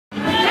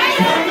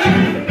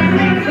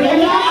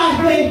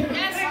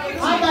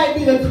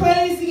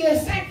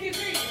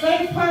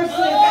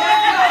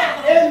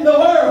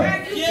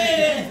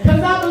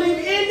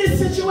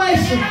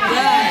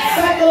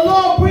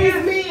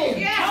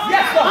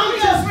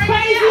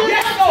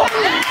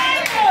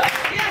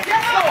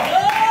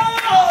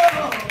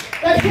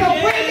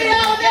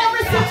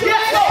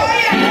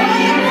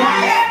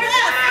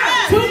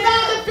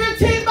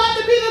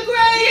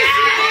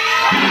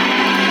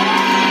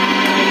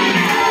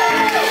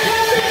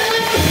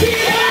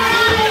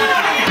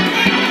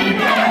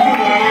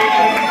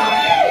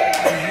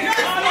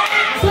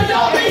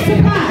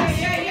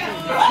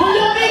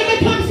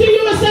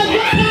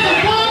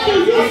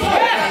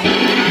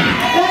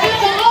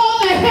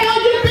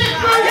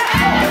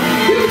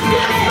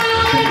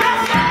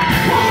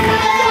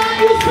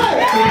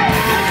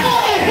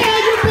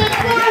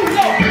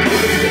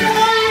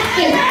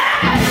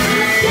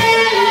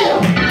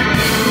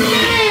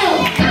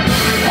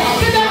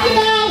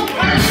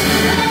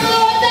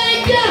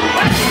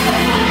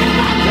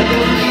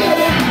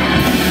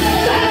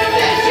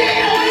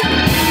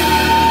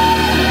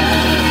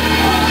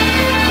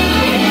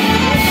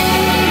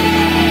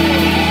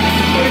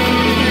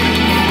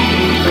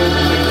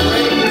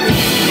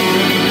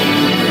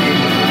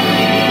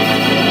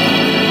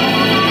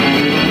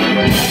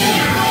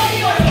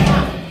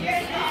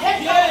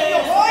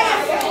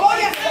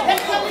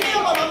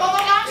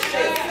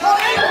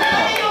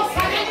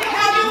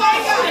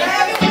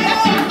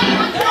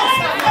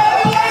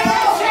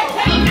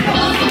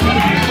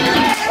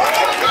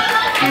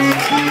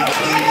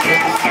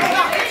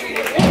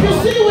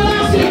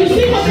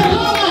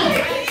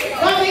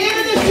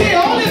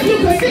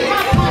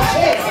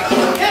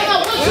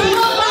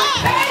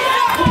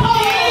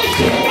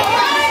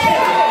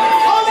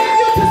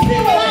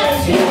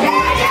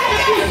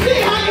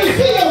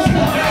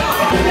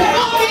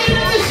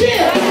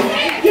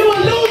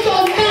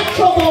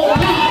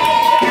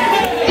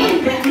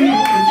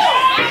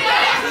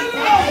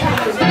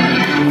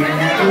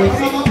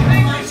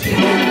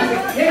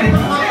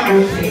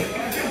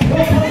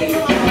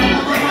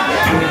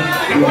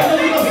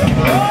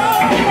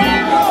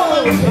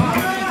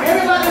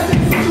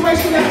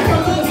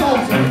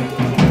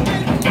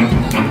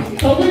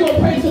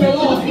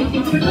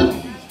Now,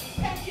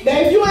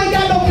 if you ain't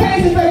got no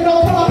crazy faith,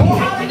 don't come up here.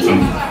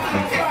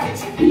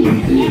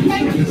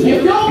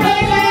 If your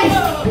baby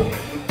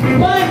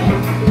went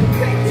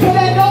to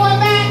that door and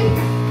back,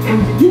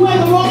 you ain't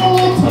the wrong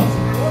one to.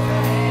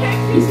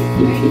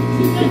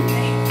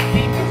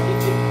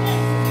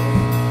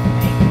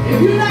 If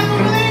you're not going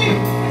to believe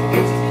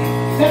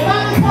that by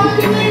the time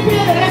you leave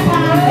here, that's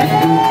how it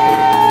is.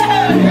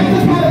 That's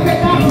just how to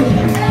take out with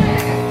it.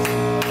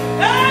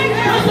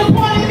 What's the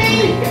point of me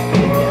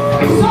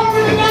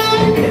serving a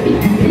God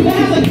that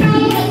has a cow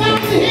that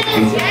bows to him?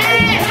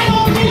 I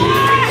don't need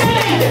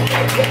you.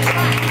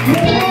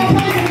 You're the wrong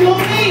person you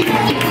don't need.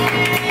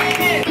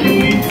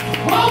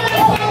 All that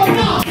is so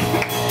enough.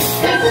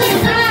 That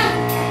sits down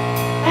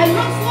and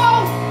looks slow.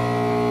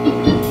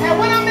 And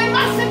when I'm in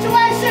my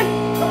situation,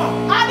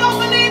 I don't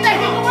believe that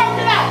he can work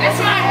it out. That's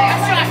right.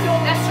 That's right.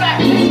 That's right.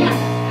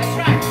 That's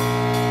right.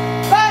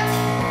 But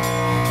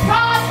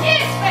God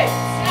is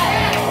faithful.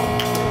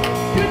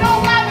 You know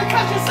why?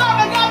 Because you serve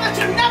a God that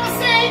you've never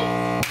seen,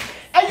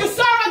 and you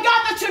serve a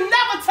God that you've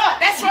never touched.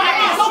 That's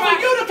right. So for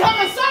you to come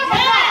and serve a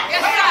God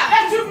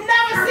that you've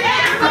never seen,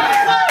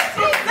 that's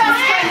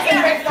crazy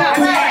faith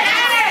already.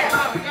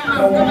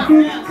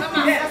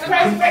 That's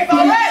crazy faith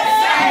already.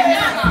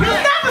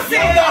 You've never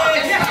seen God.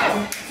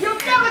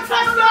 You've never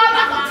touched God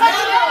like I'm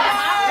touching God.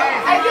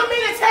 And you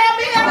mean to tell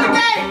me every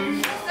day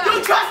you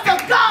trust a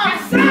God?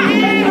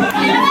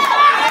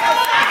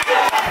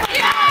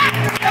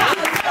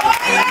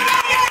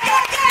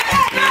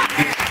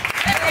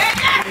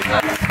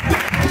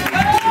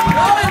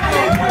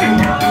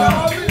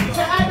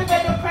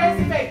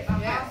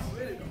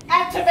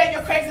 Activate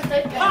your crazy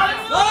faith.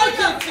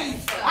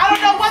 I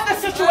don't know what the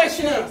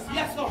situation is.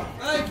 Yes, Lord.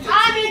 I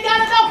ain't got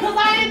to know because I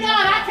ain't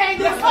God. I can't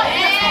do it.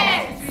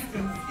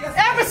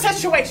 Every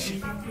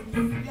situation.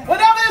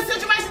 Whatever the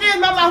situation is,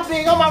 my mouth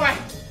being on my right.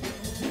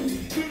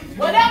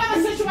 Whatever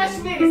the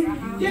situation is,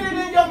 get it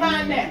in your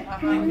mind now.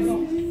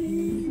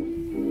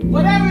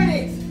 Whatever it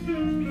is,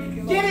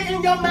 get it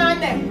in your mind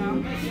now.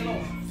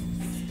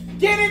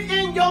 Get it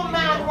in your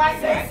mind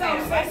right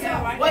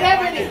now.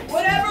 Whatever it is.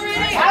 Whatever it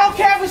is. I don't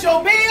care if it's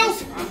your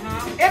bills,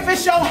 if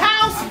it's your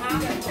house,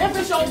 if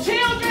it's your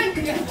children,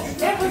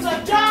 if it's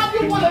a job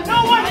you want to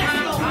know what,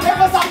 if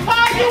it's a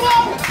car you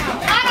want,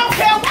 I don't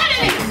care what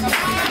it is.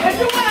 If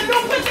you want a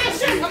new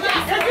position,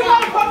 if you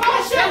want a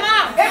promotion,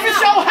 if it's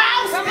your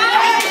house, if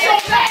it's your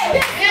bed,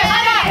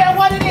 I don't care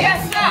what it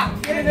is.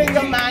 Get it in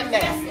your mind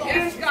now.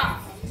 Yes, God.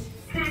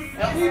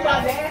 And we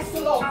about to ask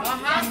the Lord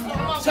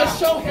to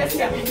show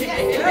himself.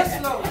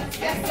 Yes, Lord.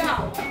 Yes,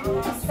 God.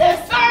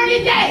 It's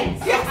 30 days.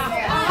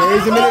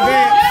 Praise him in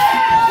advance.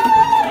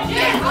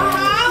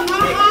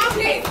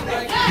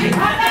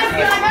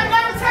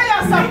 Let me tell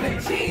y'all something.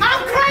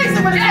 I'm crazy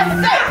when it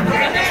comes to